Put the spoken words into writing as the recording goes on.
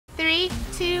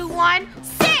everyone,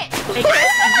 sit!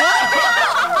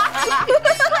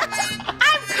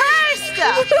 I'm cursed!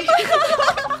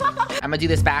 I'm gonna do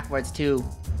this backwards too.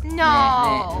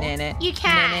 No. You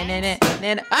can't.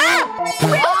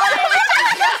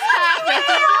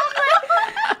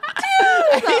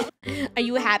 Are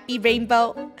you happy,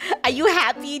 Rainbow? Are you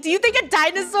happy? Do you think a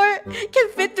dinosaur can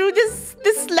fit through this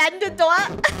slender door?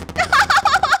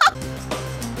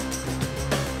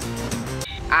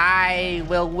 I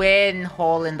will win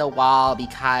Hole in the Wall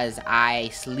because I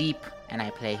sleep and I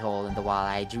play Hole in the Wall.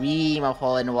 I dream of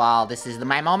Hole in the Wall. This is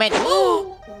my moment.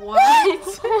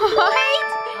 What?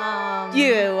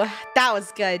 That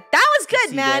was good. That was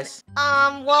good, man. This?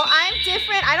 Well, I'm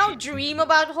different. I don't dream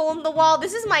about Hole in the Wall.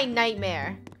 This is my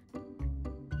nightmare.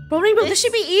 Bro, Rainbow, this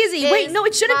should be easy. Wait, no,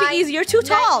 it shouldn't be easy. You're too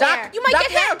tall. Nightmare. You might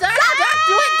get hit. Duck,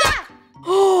 do it, duck.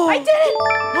 Oh, I did it.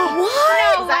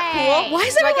 What? Is that cool? Why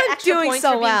is Do I get everyone extra doing points so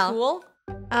for being well?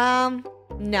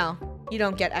 Cool? No. You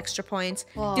don't get extra points.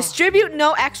 Whoa. Distribute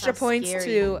no extra That's points scary.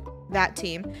 to that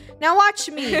team. Now watch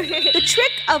me. The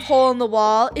trick of Hole in the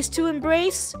Wall is to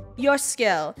embrace your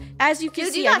skill. As you can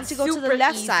Dude, see, you I got need to go to the super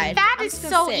left easy. side. That I'm is just so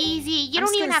gonna sit. easy. You I'm don't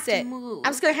just even gonna have sit. to move.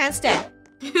 I'm just gonna handstand.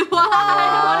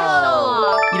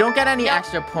 Wow. You don't get any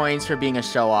extra points for being a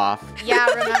show-off. Yeah,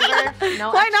 remember?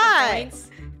 No Why extra not? points.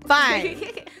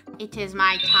 Fine. It is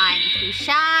my time to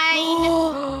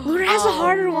shine. Lunar has a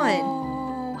harder one.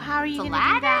 Oh, how are you It's a gonna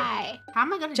do ladder? that? How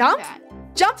am I gonna Jump? do that?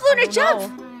 Jump, Lunar,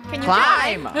 jump. Can you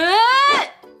Climb.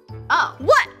 Oh,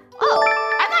 What? oh!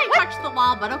 I thought you touched the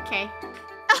wall, but okay.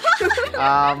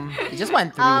 You just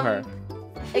went through her.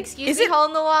 Excuse Is me, it- Hole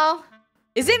in the Wall?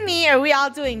 Is it me or are we all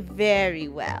doing very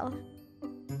well?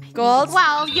 Gold?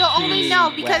 Well, you'll only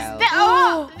know because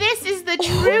Well. this is the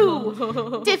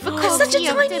true difficulty It's such a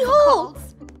of tiny hole.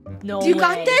 difficult. No You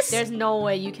got way. this? There's no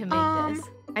way you can make Um, this.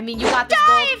 I mean, you got this.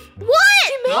 Dive!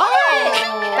 What?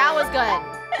 That was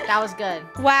good. That was good.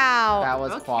 Wow. That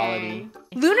was Okay. quality.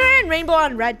 Lunar and Rainbow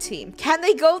on red team. Can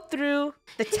they go through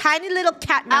the tiny little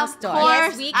cat mouse door? course.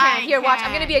 Yes, we can. I Here, watch. I'm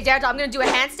can. gonna be a daredevil. I'm gonna do a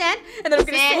handstand, and then I'm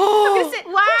gonna sit. Sit. I'm gonna sit.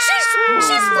 Wow!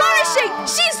 She's flourishing.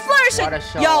 She's flourishing. What a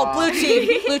show Yo, off. blue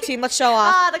team. Blue team, let's show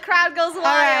off. Ah, the crowd goes wild.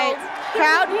 All right.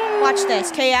 Crowd, watch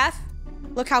this. KF,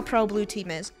 look how pro blue team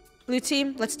is. Blue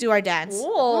team, let's do our dance.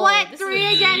 Whoa, What? this 3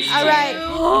 is- against 2? All right.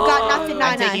 You got nothing on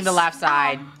I'm taking us. the left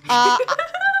side.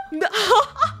 You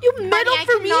Buddy, middle I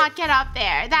for me. cannot get up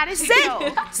there. That is Sit.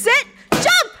 no. Sit.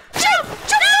 Jump. Jump.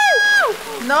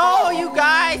 Jump. No, you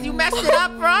guys, you messed it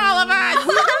up for all of us.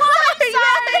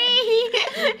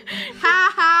 Sorry.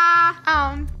 Ha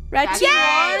ha. Red That's team. Yay,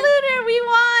 won. Lunar, we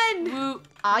won. Woo.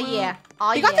 Oh yeah.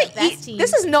 Oh You yeah. got the best team.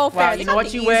 This is no fair. Well, This you is know not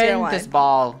what the you easier win? one. This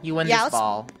ball. You win Yeah, this let's-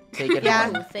 ball. Take it Yeah.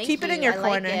 home. Ooh, thank Keep it you. in your I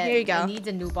like corner. it. Here you go. I need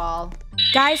a new ball.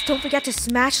 Guys, don't forget to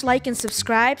smash like and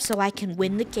subscribe so I can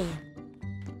win the game.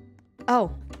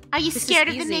 Oh. Are you This is scared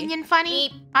of the easy. minion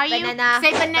funny? Are you? Banana.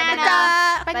 Say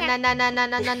banana.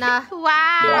 Banana. Banana. Wow.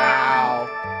 Wow.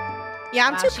 Yeah,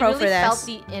 I'm Wow, too she pro really for this. felt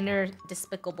the inner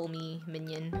despicable me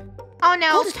minion. Oh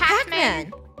no, Gold is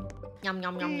Pac-Man. Yum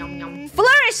yum yum yum yum.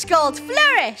 Flourish, Gold,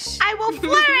 flourish. I will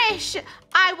flourish.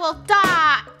 I will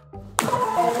die.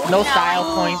 No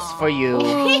style points for you.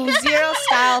 Ooh, 0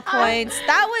 style points.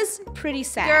 That was pretty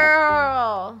sad.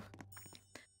 Girl.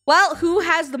 Well, who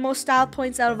has the most style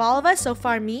points out of all of us? So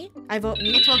far, me. I vote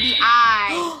me. It will be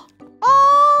I.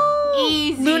 Oh!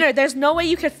 Easy. Lunar, there's no way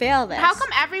you could fail this. How come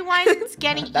everyone's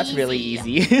getting easy? That's really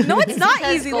easy. No, it's not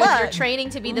Because, easy. Gold, You're Look. training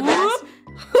to be the best.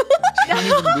 Can't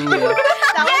even move.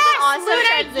 That was an awesome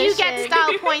Lunar, transition. you get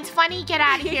style points. Funny, get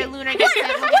out of here. Lunar gets them.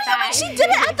 Look at that. She did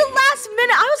it at the last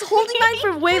minute. I was holding mine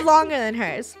for way longer than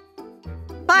hers.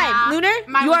 Fine, Nah, Lunar,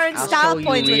 mine you was- are in I'll style show you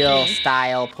points with real me.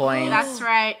 style points. That's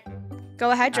right.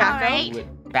 Go ahead, Draco. Alright. Do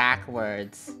it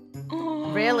backwards.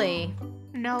 Really?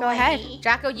 No. Go ahead. way.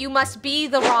 Draco, you must be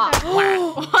the rock.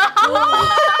 Wow. Okay,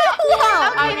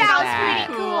 I that was that.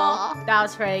 pretty cool. That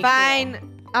was pretty Fine.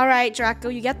 All right, Draco,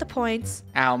 you get the points.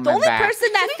 Ow, The my only back. person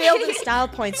that failed in style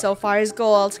points so far is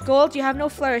Gold. Gold, you have no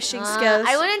flourishing cool. skills.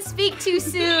 I wouldn't speak too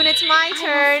soon. It's my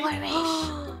turn.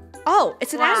 Oh,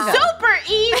 it's an Wow. anvil. Super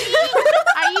easy.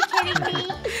 Are you kidding me?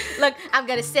 Look, I'm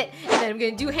gonna sit, and then I'm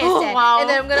gonna do handstand, wow. and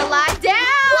then I'm gonna lie down.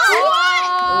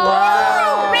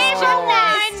 Wow. Rainbow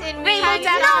won. And Rainbow we does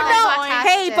have not no win.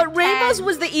 Hey, but Fantastic. Rainbow's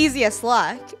was the easiest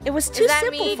luck. It was too Is that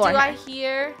simple me? for Do her. I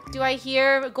hear? Do I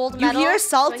hear gold You medal? hear Do I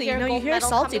salty. a No, you gold hear medal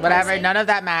salty. coming? Whatever, none of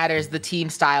that matters. The team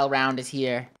style round is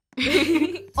here.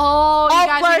 Oh, you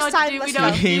guys first know what time, to do. We let's know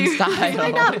what go. to Team do. style.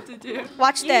 We know what to do.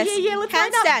 Watch Yeah, this. yeah, let's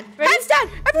line up. Handstand. Ready? Handstand.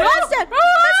 Everyone handstand.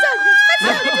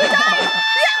 Handstand.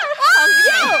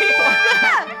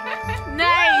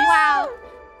 Nice. Wow.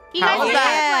 You How guys was were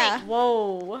that? like,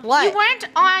 Whoa. What? you weren't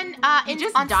on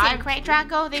just on dived. sync, right,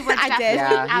 Draco? They were I definitely did.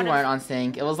 Yeah, out you of weren't on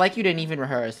sync. It was like you didn't even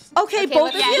rehearse. Okay, Okay,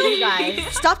 both let's of see you. you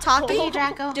guys. Stop talking. Okay,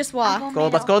 Draco. Just I'll walk. Go.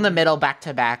 Let's go in the middle, back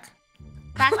to back.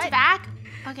 Back to back.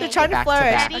 Okay. They're trying to Back to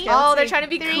flourish. back. Ready? Oh, they're trying to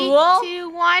be 3, cool. 2,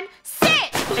 1, sit!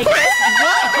 Hey, Chris,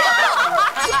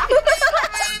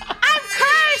 I'm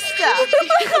cursed!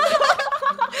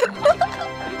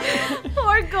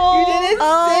 Poor Gold. you didn't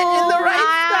sit in the right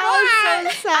That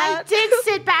was so I sad. did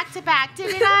sit back to back,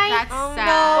 didn't I? That's Oh, sad.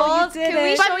 no, you Gold, can we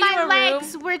didn't. But show you my a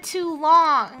legs room? were too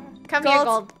long. Come here, Gold.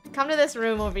 Gold. Come to this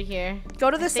room over here.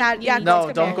 Go to the side. Yeah, No,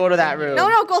 Gold, don't come go to that room. here.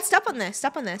 No, Gold, step on this.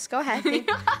 Step on this. Go ahead.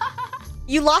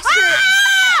 You lost your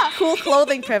cool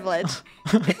clothing privilege.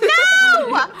 No!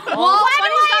 Well, Why do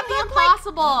Funny's I got the look like...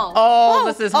 Oh, impossible.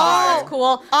 this is hard. That's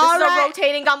cool. This All is right. a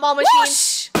rotating gumball machine.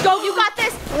 Whoosh! Go, you got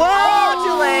this. Whoa,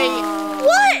 too late.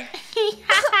 What?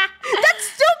 That's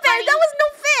stupid. That was no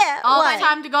fair. Oh, What? it's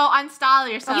time to go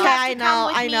unstyle yourself. Okay, You have I to know, come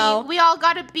with I me. know. We all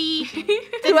gotta be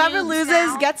the Whoever noobs loses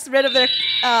now. gets rid of their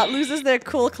loses their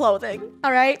cool clothing.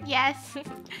 All right. Yes.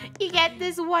 You get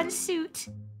this one suit.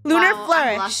 Lunar Wow, I'm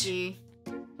flourish. lucky.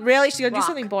 Really? She's gonna do Rock,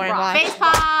 something boring. rock. Watch. Face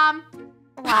palm.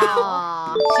 Wow.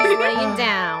 Aw, she's laying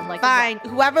down. Like Fine.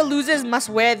 Whoever loses must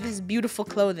wear this beautiful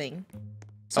clothing.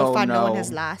 So Oh, far, no one no.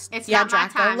 has lost. It's yeah, not my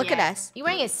Draco. time Look yet. at us. You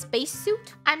wearing a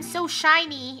spacesuit? I'm so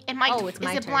shiny. It might. Oh, it's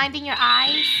my is it turn. blinding your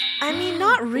eyes? I mean,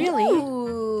 not really.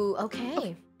 Ooh,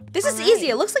 okay. This is All easy.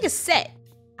 right. It looks like a sit.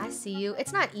 I see you.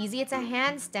 It's not easy. It's a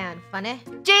handstand. Funny.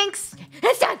 Jinx.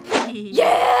 Handstand.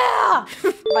 Yeah. Right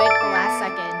at the last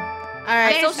second. All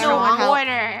right. There's no everyone help.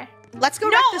 order. Let's go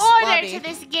No back this order lobby. to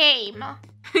this game.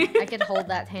 I could hold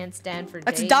that handstand for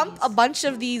Let's days. dump a bunch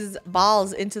of these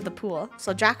balls into the pool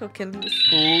so Draco can lose.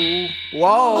 Ooh. Whoa.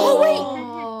 Oh, wait.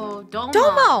 Oh, Domo.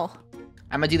 Domo.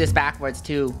 I'm gonna do this backwards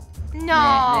too.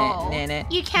 No.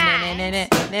 You can't.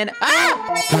 can't.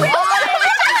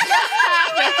 Ah!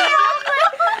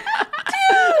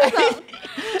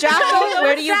 Draco,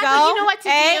 where do you Draco, go? you know what to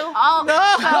Hey, do. Oh, No.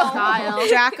 style.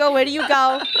 Draco, where do you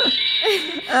go?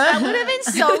 That would have been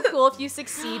so cool if you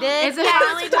succeeded. Is it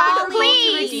finally time for Gold to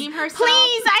Please, redeem herself?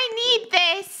 please, I need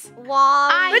this.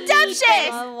 Wally.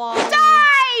 Redemption. Wally.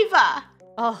 Dive.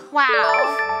 Oh,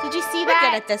 Wow. Did you see We're good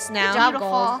that? at this now. job. Beautiful.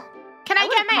 Gold. Can I, I get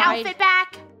would've my cried. outfit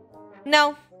back?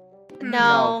 No,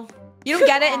 no. you don't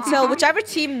get it until whichever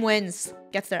team wins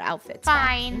gets their outfits. back.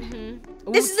 Fine.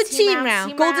 This is the team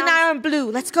round. Golden, round. iron,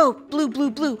 blue. Let's go. Blue, blue,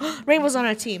 blue. Rainbow's on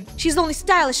our team. She's the only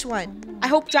stylish one. I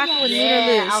hope Draco and Lunar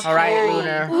Yeah, lose. All right,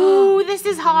 Lunar. Ooh, this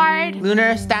is hard.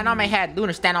 Lunar, stand on my head.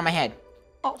 Lunar, stand on my head.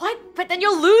 Oh, what? But then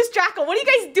you'll lose, Draco. What are you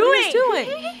guys doing? What are you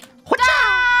doing?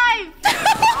 Dive.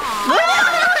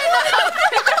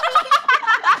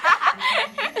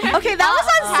 Okay, that was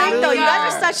on sync though. You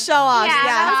guys are such show-offs. Yeah,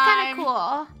 Yeah. that was kind of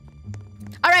cool.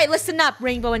 All right, listen up,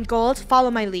 Rainbow and Gold. Follow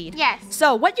my lead. Yes.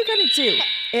 So what you're gonna do?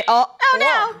 Oh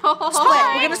no. Split.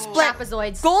 We're gonna split.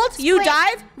 Trapezoids. Gold, you Split.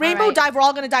 dive. Rainbow, right. dive. We're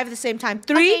all gonna dive at the same time.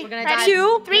 Three, Okay, we're gonna dive.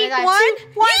 2, Three, We're gonna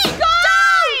dive. 1. Yeet,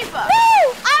 dive!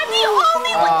 Woo! I'm the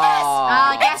only one.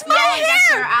 Oh. Guess It's no my one gets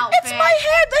hair. your outfit. It's my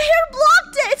hair. The hair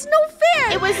blocked it. It's no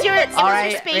fair. It was your. It All was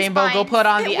right, your space Rainbow, go bind. put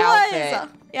on It the was. outfit.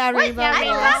 Yeah, Rainbow. Yeah, I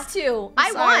didn't Rainbow. have to.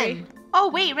 I sorry. won. Oh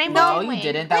wait, Rainbow. No, didn't you win.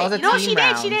 didn't. That was a No, team she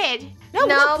round. did. She did. No,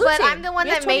 No, blue but team. I'm the one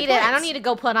You have that made 20 it. I don't points. need to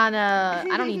go put on a.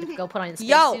 I don't need to go put on a spacesuit.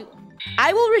 Yo,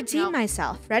 I will redeem Nope.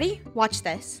 myself. Ready? Watch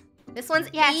this. This one's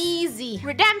Yes. easy.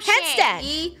 Redemption. Handstand.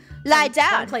 E. Lie One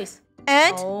down. place.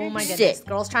 And Oh my sit. goodness.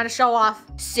 Girl's trying to show off.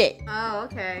 Sit. Oh,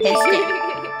 okay. And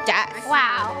sit. Dive.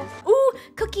 Wow. Ooh,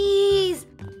 cookies.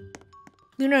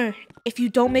 Lunar, if you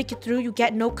don't make it through, you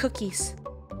get no cookies.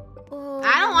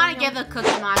 I don't want to give the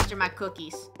Cookie Monster my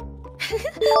cookies.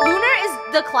 Lunar is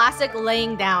the classic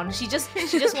laying down. She just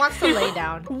wants to lay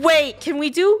down. Wait, can we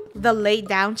do the lay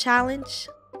down challenge?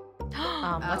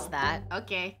 What's that?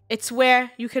 Okay. It's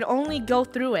where you can only go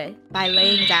through it by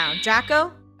laying down.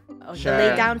 Draco, Oh, Sure. the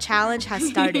lay down challenge has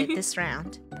started this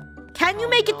round. Can you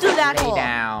make it through that Lay hole?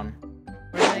 down.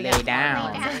 we're gonna get Lay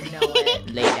down. farmers, I know it.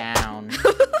 Lay down.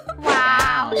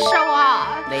 Wow. Down. Show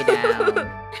off. Lay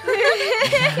down.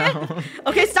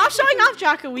 Okay, stop showing off,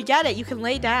 Draco. We get it. You can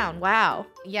lay down. Wow.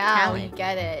 Yeah, we Talent.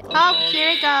 get it. Oh, here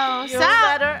it goes. You're So,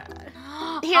 better. here it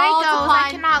Oh, it's goes. I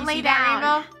applied. cannot You lay see that, down.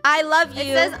 Rainbow? I love you.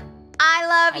 It says, I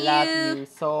love I you. love you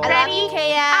so. I love Ready? you,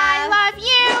 KF. I love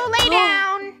you. Lay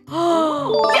down.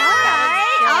 All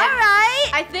right.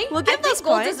 I think We'll give those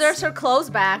Gold points. deserves her clothes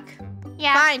back.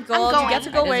 Yeah. Fine, Gold. I'm You going. get to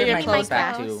go I wear deserve your my clothes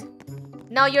back back. too.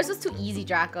 No, yours was too easy,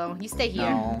 Draco. You stay here.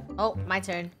 No. Oh, my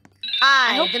turn.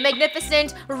 The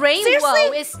magnificent rainbow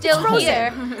Seriously? is still Frozen.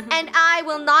 here, and I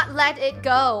will not let it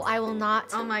go. I will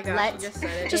not. Oh my gosh, let you just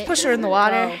said it. Just push her in the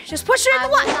water. go. Just push her in I the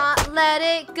will water. not let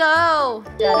it go.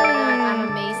 I'm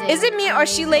amazing. Is it me or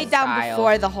she laid down Style.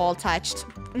 before the hole touched?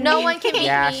 No one can beat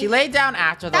Yeah, me. she laid down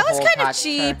after the That was whole kind of touched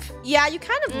cheap. her. Yeah, you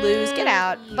kind of lose. Get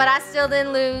out. But I still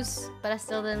didn't lose.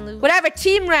 Whatever,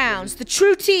 team rounds. The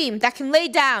true team that can lay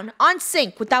down on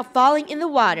sync without falling in the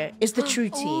water is the true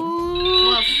team.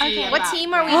 We'll see What about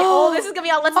team are we? that. Oh, this is gonna be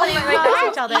all. Let's lay right next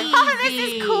to each other. Oh, this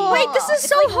is cool. Wait, this is It's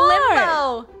so like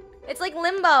hard. limbo. It's like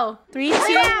limbo. 3, 2, 1, go!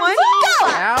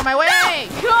 Get out of my way!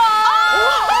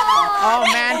 Oh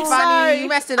man, I'm Funny, sorry. you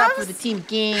messed it up for the team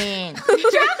again. Draco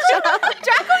used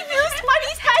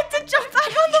Funny's head to jump back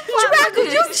on the platform. Draco,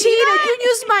 you cheated. You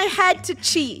used my head to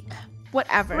cheat.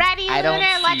 Whatever. Ready, I don't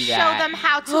Lunar? see Let's show that. them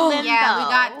how to limbo. Yeah, we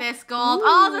got this, Gold.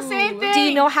 All the same thing. Do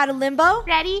you know how to limbo?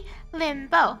 Ready?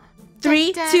 Limbo.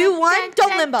 3, 2, 1,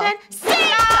 don't limbo.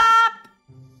 Stop!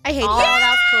 I hate Oh, that.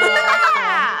 that's cool.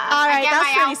 All I right, get that's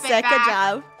my pretty outfit sick. Good back.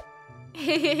 job.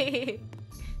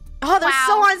 Oh, they're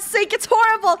so Wow. on sync. It's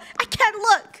horrible. I can't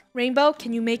look. Rainbow,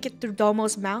 can you make it through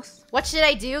Domo's mouth? What should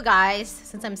I do, guys?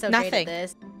 Since I'm so great Nothing. at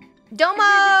this. Domo!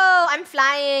 I'm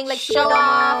flying like Show Domo.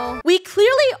 off. We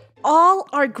clearly all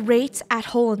are great at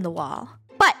hole in the wall,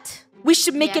 but we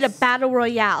should make it a Yes. battle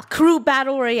royale, crew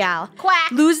battle royale. Quack.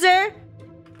 Loser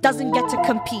doesn't get to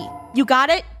compete. You got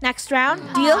it? Next round?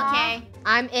 Deal? Okay.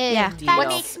 I'm in. Yeah. That Deal.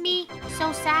 makes me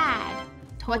so sad.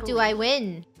 What do I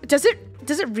win? Does it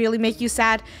really make you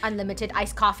sad? Unlimited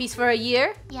iced coffees for a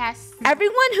year? Yes.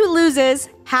 Everyone who loses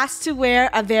has to wear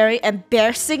a very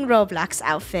embarrassing Roblox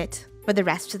outfit for the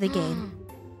rest of the game.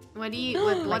 What do you?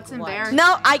 What's what? embarrassing?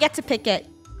 No, I get to pick it.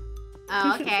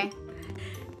 Oh, okay.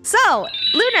 So,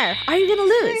 Lunar, are you gonna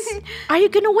lose? Are you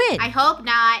gonna win? I hope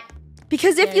not.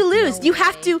 Because if you There's lose, no you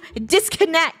have way. to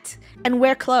disconnect and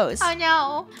wear clothes. Oh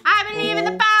no. I believe in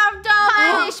the power of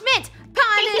Domo. Punishment!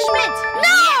 Punishment!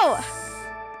 No!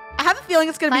 I have a feeling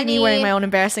it's gonna be me Funny. wearing my own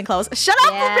embarrassing clothes. Shut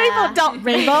up, Yeah. Rainbow! Don't,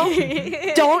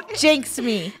 Rainbow! Don't jinx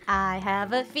me. I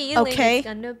have a feeling Okay. it's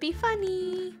gonna be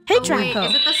funny. Hey, Wait, Draco.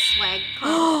 is it the swag?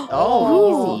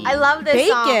 Oh, easy. I love this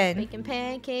song. Bacon. Bacon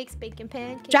pancakes, bacon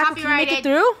pancakes. Draco, can you make it Copyrighted.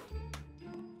 through?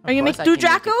 Are you Of make course I through,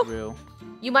 can make it Draco? through.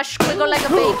 You must squiggle like a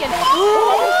bacon.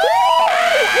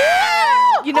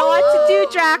 You know what to do,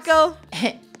 Draco.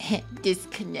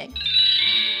 Disconnect.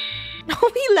 No,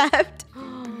 he left.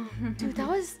 Dude, that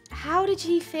was. How did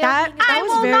he fail? That being a- I was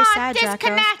will very not sad, Draco.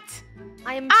 disconnect.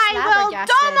 I am I will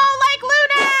flabbergasted. Domo like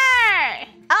Lunar.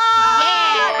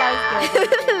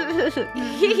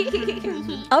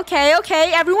 Oh, Okay,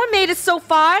 okay. Everyone made it so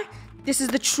far. This is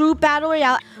the true battle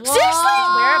royale. Seriously?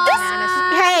 Wear a This- banana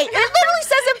suit. Hey, it literally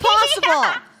says impossible.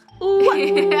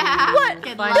 What?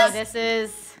 Good Funny, luck. this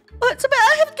is. What's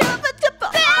about?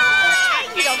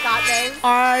 You don't got this.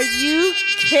 Are you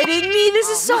kidding me? This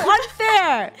is so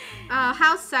unfair. Oh,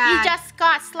 how sad. You just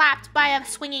got slapped by a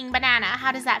swinging banana.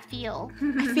 How does that feel?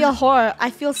 I feel horror. I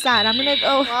feel sad. I'm gonna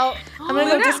go. Well, I'm gonna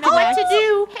go Lunar, disconnect. what to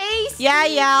do? hey,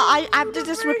 Yeah. I'm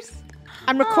just.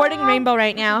 I'm recording Rainbow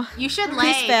right now. You should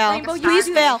lay. Please fail. Rainbow, you Please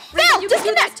do fail. this. Rainbow, Fail. you can do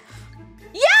Disconnect.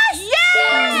 Yes.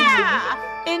 Yeah!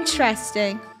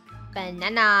 Interesting.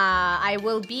 banana. I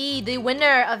will be the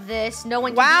winner of this. No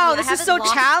one can Wow, beat me. this is so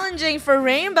challenging for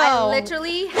Rainbow. I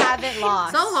literally haven't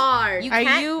lost. So hard. Are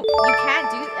can't, you- You can't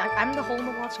do. I'm the hole in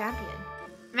the wall champion.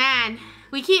 Man,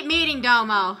 we keep meeting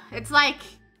Domo. It's like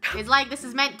this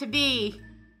is meant to be.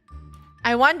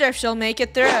 I wonder if she'll make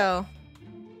it through.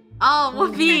 Oh,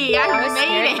 whoopee! I I was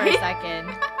scared made for a it. second.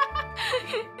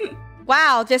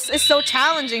 Wow, this is so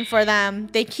challenging for them.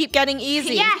 They keep getting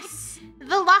easy. Yes!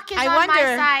 The luck is I on my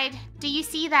wonder- side. Do you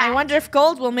see that? I wonder if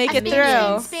Gold will make it Spin,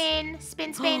 through. Spin,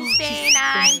 spin, spin, spin.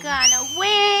 I'm gonna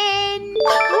win.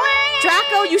 Win!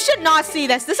 Draco, you should not see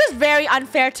this. This is very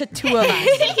unfair to two of us.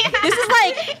 This is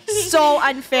like so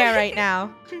unfair right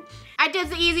now. I did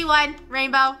the easy one,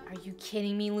 Rainbow. Are you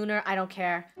kidding me, Lunar? I don't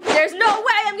care. There's no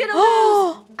way I'm gonna lose.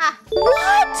 Oh, Ah.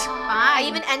 what? I Fine.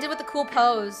 even ended with a cool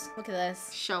pose. Look at this.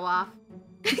 Show off.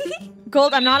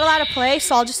 Gold, I'm not allowed to play,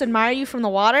 so I'll just admire you from the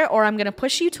water, or I'm gonna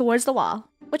push you towards the wall.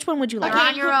 Which one would you like? You're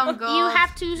on your own, Gold. You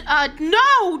have to.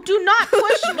 No! Do not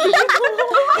push me. No!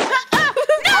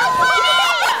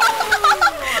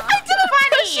 I didn't Funny.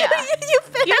 push you. You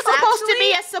failed. You're supposed to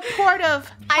be a supportive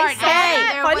I partner. saw that.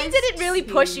 there Funny was didn't really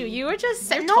push you. You were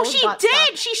just. your No, toes she got did.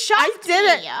 stuck. She shoved I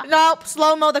did me. it. Nope,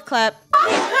 slow-mo the clip. No!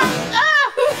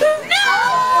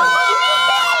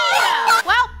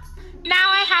 Well, now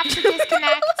I have to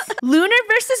disconnect. Lunar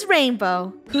versus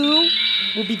Rainbow. Who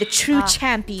will be the true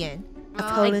champion? of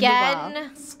Hole in the Wall.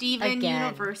 Again. Steven Again.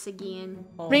 Universe again.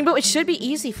 Rainbow, it should be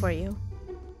easy for you.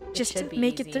 Just should to be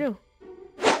make it easy. through.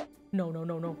 No.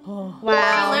 Oh. She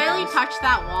Wow. literally touched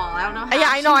that wall. I don't know how. Yeah,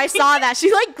 I know. I saw that.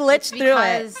 She like glitched through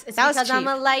it. It's That was because I'm cheap.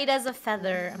 a light as a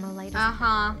feather. I'm a light as a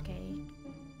Uh-huh. Okay.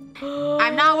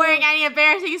 I'm not wearing any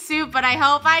embarrassing suit, but I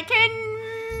hope I can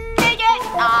make it.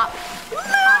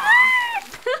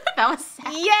 That was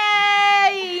sad.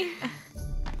 Yay!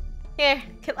 Here,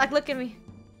 look at me.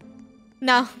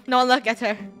 No, no, look at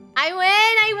her. I win!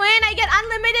 I get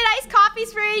unlimited iced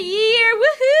coffees for a year!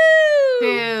 Woohoo!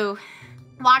 Boo.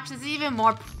 Watch, this is even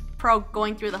more pro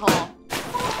going through the hole.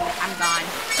 I'm gone.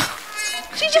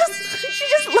 She just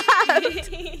laughed.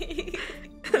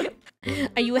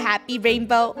 Are you happy,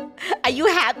 Rainbow? Are you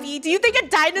happy? Do you think a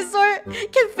dinosaur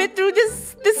can fit through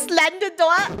this slender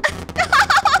door?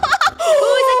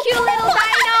 Who's a cute little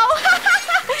dino?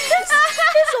 It's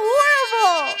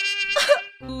horrible.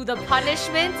 Ooh, the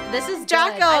punishment. This is good.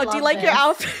 I Jocko, do you love like your this.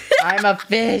 outfit? I'm a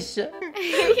fish.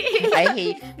 I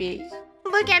hate fish.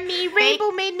 Look at me.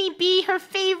 Rainbow made me be her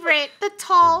favorite, the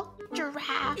tall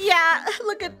giraffe. Yeah,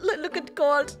 look at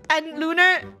Gold and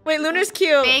Lunar. Wait, Lunar's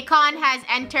cute. Bacon has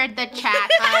entered the chat.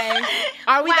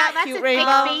 Are we Wow, that that's cute, a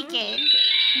Rainbow? thick bacon.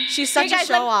 She's such Here, a guys,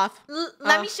 show off.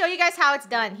 Let me show you guys how it's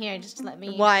done. Here, just let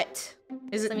me. What?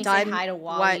 Is Let it me done? say hi to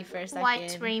Wally What? for a second.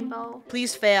 What, Rainbow?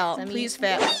 Please fail. Let me- Please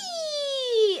fail.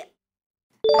 Whee!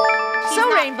 She's So,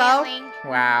 not Rainbow. failing.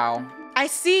 Wow. I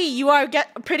see you are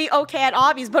pretty okay at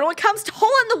obbies, but when it comes to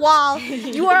hole in the wall,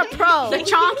 you are a pro. The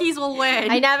Chonkies will win.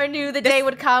 I never knew the day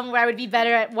would come where I would be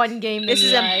better at one game than This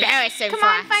is you guys. embarrassing Come for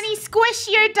on, us. Funny, squish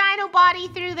your dino body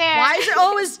through there. Why is it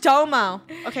always Domo?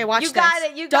 Okay, watch You this. got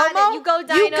it, you got Domo, it, you go, You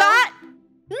Dino. got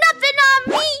nothing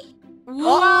on me.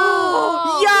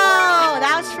 Whoa. Yo,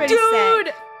 that was pretty Dude!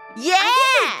 sick.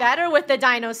 Yeah. Better with the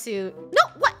dino suit. No,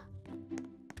 what?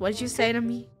 What did you say to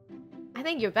me? I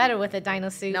think you're better with a dino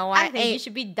suit. No, I think you ain't.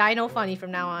 should be Dino Funny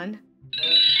from now on.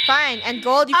 Fine, and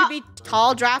Gold, you could be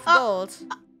tall draft Gold.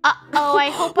 Oh, I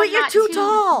hope Wait, I'm you're not too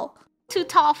tall. Too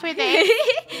tall for this.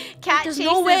 Cat There's chases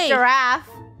no way. giraffe.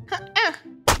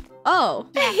 Oh.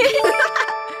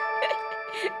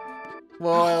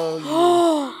 Whoa.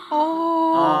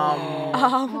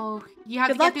 Oh, you have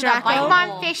Good to luck, get through that Draco. bite Come on,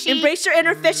 hole. Fishy. Embrace your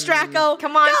inner fish, Draco.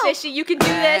 Come on, Go. Fishy, you can do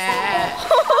this.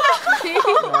 You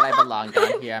know what, I belong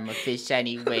down here. I'm a fish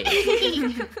anyway.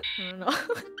 I don't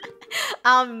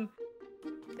know.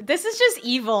 This is just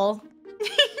evil.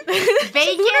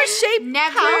 Bacon Lunar shape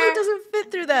never how doesn't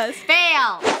fit through this.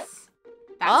 fails. That's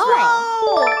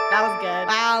Oh. That was good.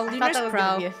 Wow, I thought Lunar's that was pro.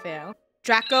 gonna be a fail.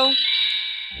 Draco,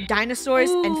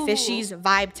 dinosaurs and Ooh. fishies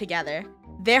vibe together.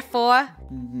 Therefore,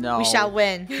 No. we shall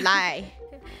win. Lie.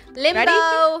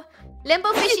 Limbo.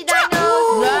 Limbo fishy dinos.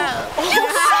 You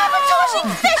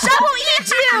sabotaging fish! I will eat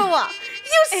you!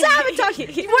 You sabotage!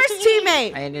 Worst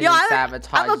teammate! I didn't Yo, sabotage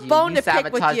I'm a you. bone You to pick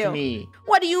with sabotaged you. me.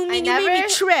 What do you mean? You made me never-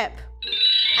 trip.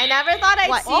 I never thought I'd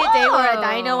What? see a day where a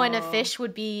dino Oh. and a fish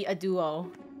would be a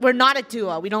duo. We're not a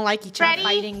duo. We don't like each other. Ready?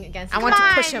 Fighting against I want to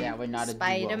Come push on. him. Yeah, we're not a duo.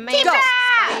 Spider-Man. Go.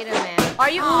 Spider-Man. Are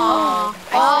you? Oh.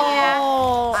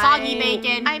 Oh. Soggy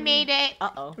bacon. I made it.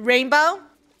 Uh-oh. Rainbow,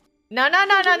 No,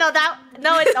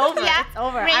 it's over. Yeah. It's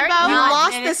over. Rainbow. you God,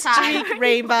 lost it the is time. streak,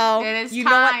 Rainbow. It is you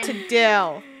know what time. to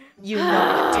do. You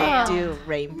know what to do,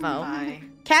 Rainbow.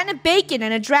 Cat and a bacon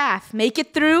and a giraffe make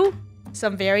it through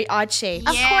some very odd shapes.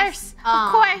 Of Yes. course.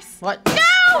 Of course. What?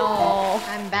 Oh.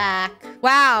 I'm back.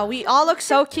 Wow, we all look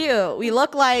so cute. We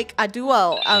look like a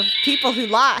duo of people who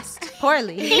lost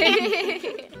poorly.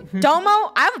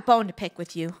 Domo, I have a bone to pick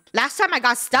with you. Last time I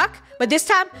got stuck, but this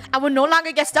time I will no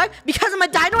longer get stuck because I'm a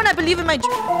dino and I believe in my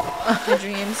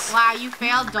dreams. Wow, you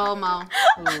failed Domo.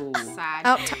 Ooh. Sad.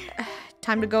 Oh,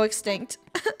 time to go extinct.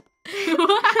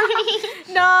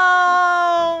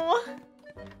 No.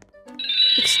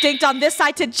 Extinct on this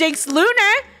side to Jinx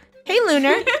Lunar. Hey,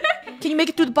 Lunar. Can you make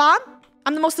it through the bomb?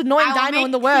 I'm the most annoying I will dino make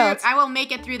in the world. I will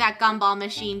make it through that gumball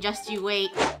machine. Just you wait.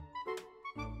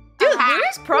 Dude, Aha.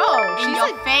 Lunar's pro. In She's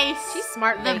your like, face. she's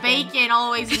smart The bacon. bacon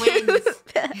always wins.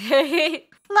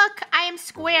 Look, I am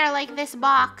square like this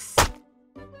box.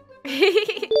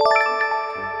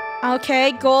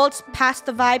 Okay, Gold passed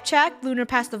the vibe check. Lunar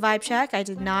passed the vibe check. I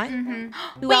did not. Who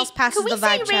Wait, else passes could we the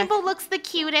vibe say check? Rainbow looks the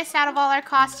cutest out of all our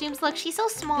costumes? Look, she's so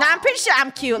small. Nah, I'm pretty sure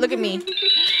I'm cute. Look at me.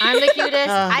 I'm the cutest.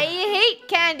 I hate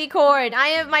candy corn. I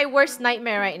have my worst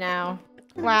nightmare right now.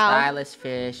 Wow. Stylus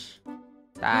fish.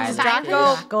 Stylus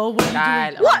Draco. fish. Go. What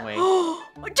are you doing? Style. Oh,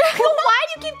 wait. Draco, why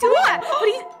do you keep doing that? But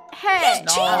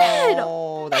he's cheated.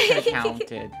 No, that could have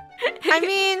counted. I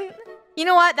mean, you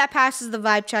know what? That passes the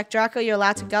vibe check. Draco, you're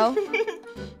allowed to go.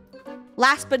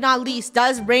 last but not least,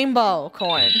 does rainbow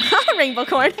corn. Rainbow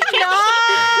corn. No!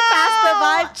 Pass the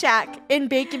vibe check in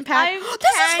bacon patty. I'm This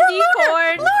is candy for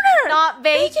corn, Lunar! not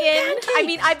bacon. pancake. I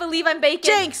mean, I believe I'm bacon.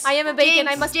 Jinx. I am a bacon.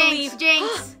 I Jinx, must Jinx, believe.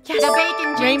 Jinx. Yes. The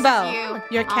bacon jinxes Rainbow, you.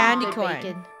 you're candy Good corn.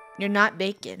 bacon. You're not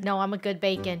bacon. No, I'm a good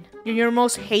bacon. You're your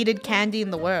most hated candy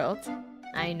in the world.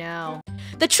 I know.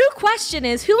 The true question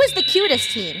is, who is the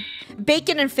cutest team?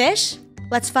 Bacon and fish?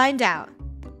 Let's find out.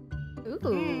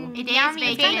 Ooh. It is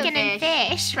Yummy bacon, and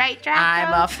fish. right, Draco?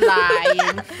 I'm a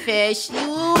flying fish.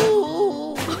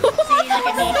 Ooh. See, look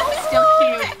at me. Still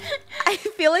cute. I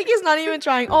feel like he's not even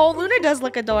trying. Oh, Lunar does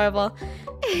look adorable.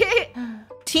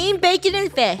 Team bacon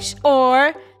and fish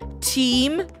or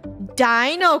team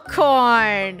dino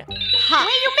corn? Ha.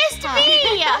 Wait, you missed me!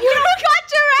 You got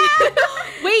your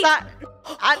ass.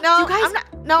 Wait, No, You guys-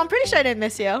 I'm pretty sure I didn't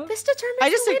miss you. this determines I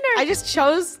the winner. just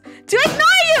chose to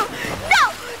ignore you.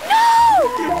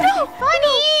 No,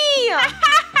 funny.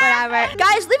 Whatever.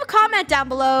 Guys, leave a comment down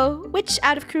below. Which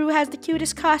out of crew has the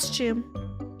cutest costume?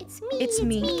 It's me. It's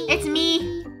me. It's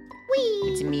me.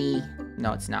 It's me.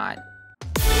 No, it's not.